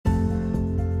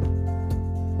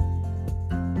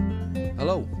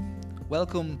Hello,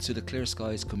 welcome to the Clear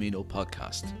Skies Camino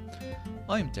podcast.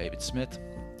 I'm David Smith,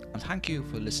 and thank you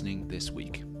for listening this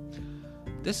week.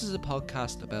 This is a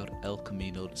podcast about El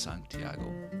Camino de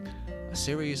Santiago, a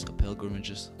series of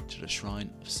pilgrimages to the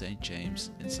shrine of St.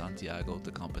 James in Santiago de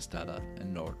Compostela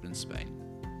in northern Spain.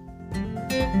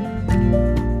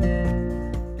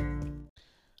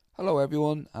 Hello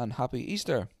everyone, and happy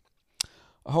Easter.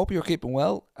 I hope you're keeping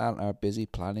well and are busy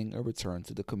planning a return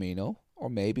to the Camino, or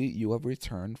maybe you have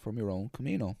returned from your own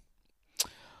Camino.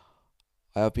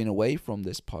 I have been away from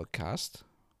this podcast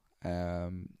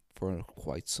for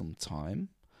quite some time,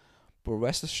 but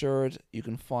rest assured you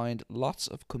can find lots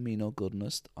of Camino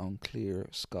goodness on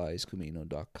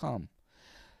clearskiescamino.com.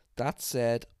 That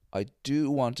said, I do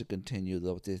want to continue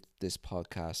this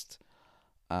podcast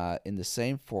in the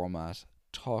same format,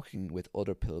 talking with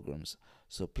other pilgrims,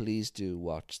 so please do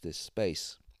watch this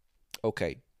space.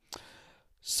 Okay,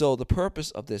 so the purpose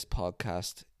of this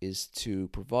podcast is to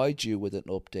provide you with an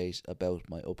update about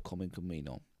my upcoming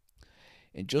Camino.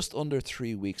 In just under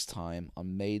 3 weeks' time,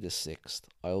 on May the 6th,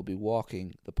 I will be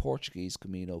walking the Portuguese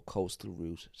Camino coastal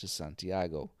route to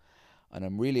Santiago, and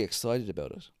I'm really excited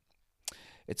about it.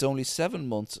 It's only 7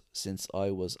 months since I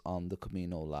was on the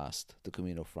Camino last, the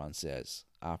Camino Frances,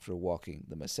 after walking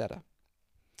the Meseta.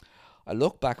 I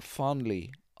look back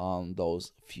fondly on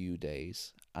those few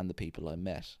days and the people I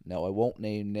met. Now, I won't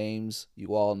name names,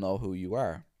 you all know who you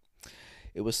are.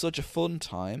 It was such a fun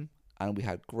time and we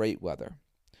had great weather.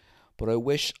 But I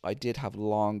wish I did have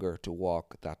longer to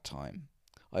walk that time.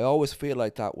 I always feel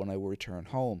like that when I return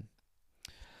home.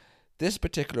 This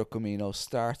particular Camino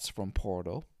starts from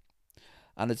Porto,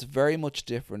 and it's very much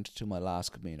different to my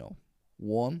last Camino.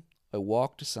 1. I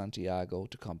walk to Santiago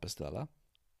de Compostela.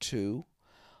 2.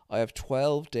 I have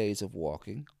 12 days of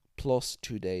walking, plus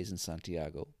 2 days in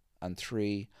Santiago. And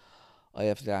 3. I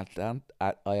have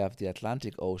the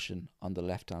Atlantic Ocean on the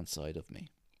left-hand side of me.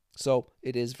 So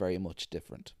it is very much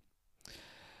different.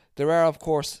 There are, of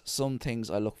course, some things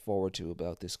I look forward to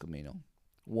about this Camino.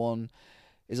 1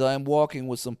 is I am walking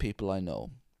with some people I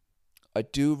know. I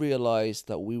do realise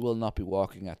that we will not be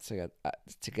walking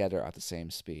together at the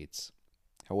same speeds.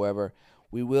 However,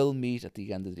 we will meet at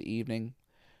the end of the evening,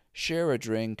 share a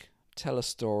drink, tell a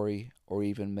story, or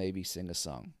even maybe sing a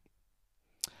song.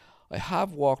 I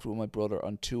have walked with my brother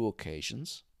on 2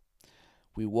 occasions.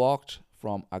 We walked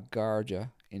from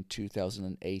Agarja in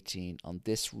 2018 on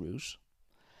this route,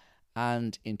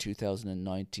 and in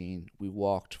 2019 we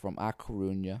walked from A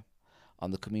Coruña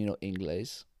on the Camino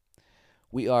Inglés.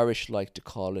 We Irish like to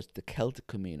call it the Celtic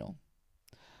Camino.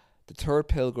 The third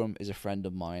pilgrim is a friend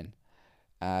of mine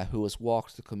who has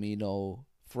walked the Camino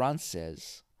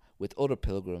Frances with other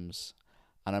pilgrims,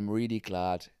 and I'm really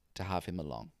glad to have him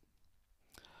along.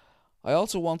 I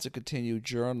also want to continue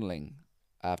journaling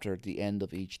after the end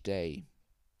of each day.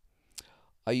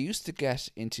 I used to get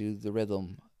into the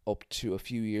rhythm up to a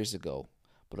few years ago,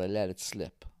 but I let it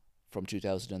slip. From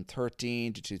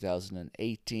 2013 to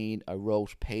 2018, I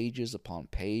wrote pages upon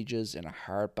pages in a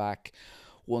hardback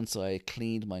once I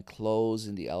cleaned my clothes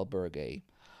in the albergue.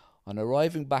 On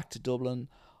arriving back to Dublin,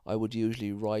 I would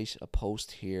usually write a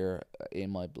post here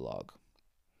in my blog.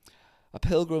 A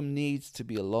pilgrim needs to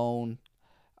be alone,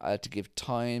 to give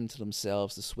time to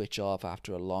themselves to switch off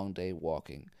after a long day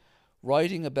walking.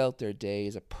 Writing about their day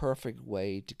is a perfect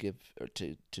way to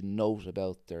note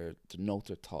their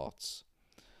thoughts.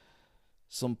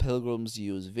 Some pilgrims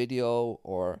use video,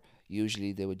 or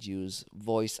usually they would use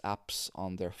voice apps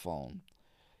on their phone.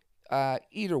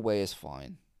 Either way is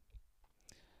fine.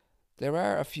 There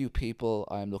are a few people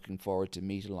I am looking forward to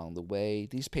meet along the way.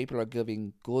 These people are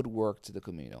giving good work to the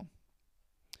Camino.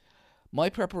 My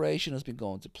preparation has been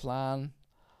going to plan.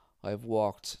 I've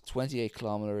walked 28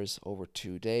 kilometers over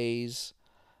 2 days,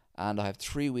 and I have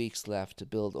 3 weeks left to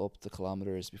build up the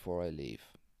kilometers before I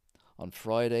leave. On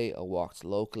Friday, I walked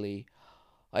locally.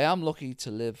 I am lucky to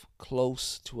live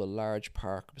close to a large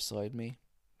park beside me.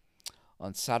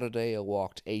 On Saturday, I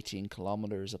walked 18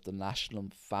 kilometres up the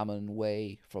National Famine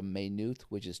Way from Maynooth,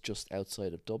 which is just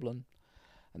outside of Dublin.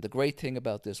 And the great thing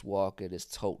about this walk, it is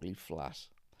totally flat.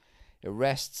 It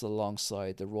rests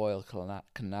alongside the Royal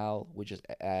Canal, which is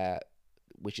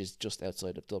just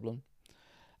outside of Dublin,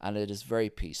 and it is very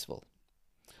peaceful.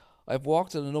 I've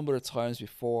walked it a number of times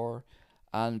before,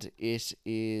 and it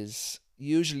is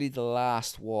usually the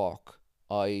last walk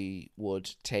I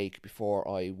would take before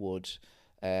I would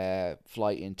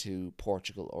fly into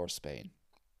Portugal or Spain.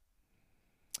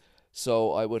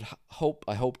 So I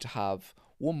hope to have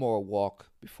one more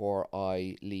walk before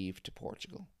I leave to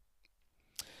Portugal.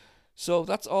 So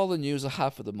that's all the news I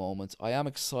have for the moment. I am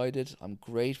excited, I'm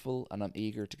grateful, and I'm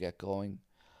eager to get going.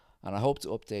 And I hope to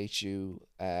update you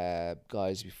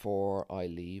guys before I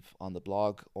leave on the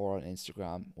blog or on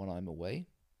Instagram when I'm away.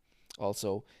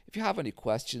 Also, if you have any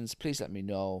questions, please let me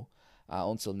know.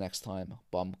 Until next time,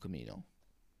 Bom Camino.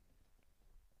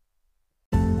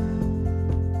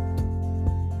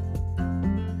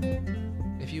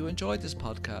 If you enjoyed this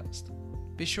podcast,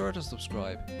 be sure to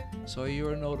subscribe so you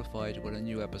are notified when a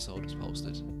new episode is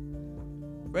posted.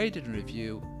 Rate it and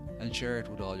review and share it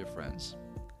with all your friends.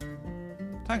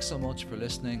 Thanks so much for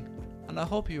listening, and I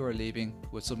hope you are leaving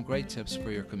with some great tips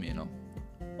for your Camino.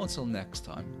 Until next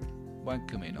time, buen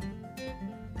Camino.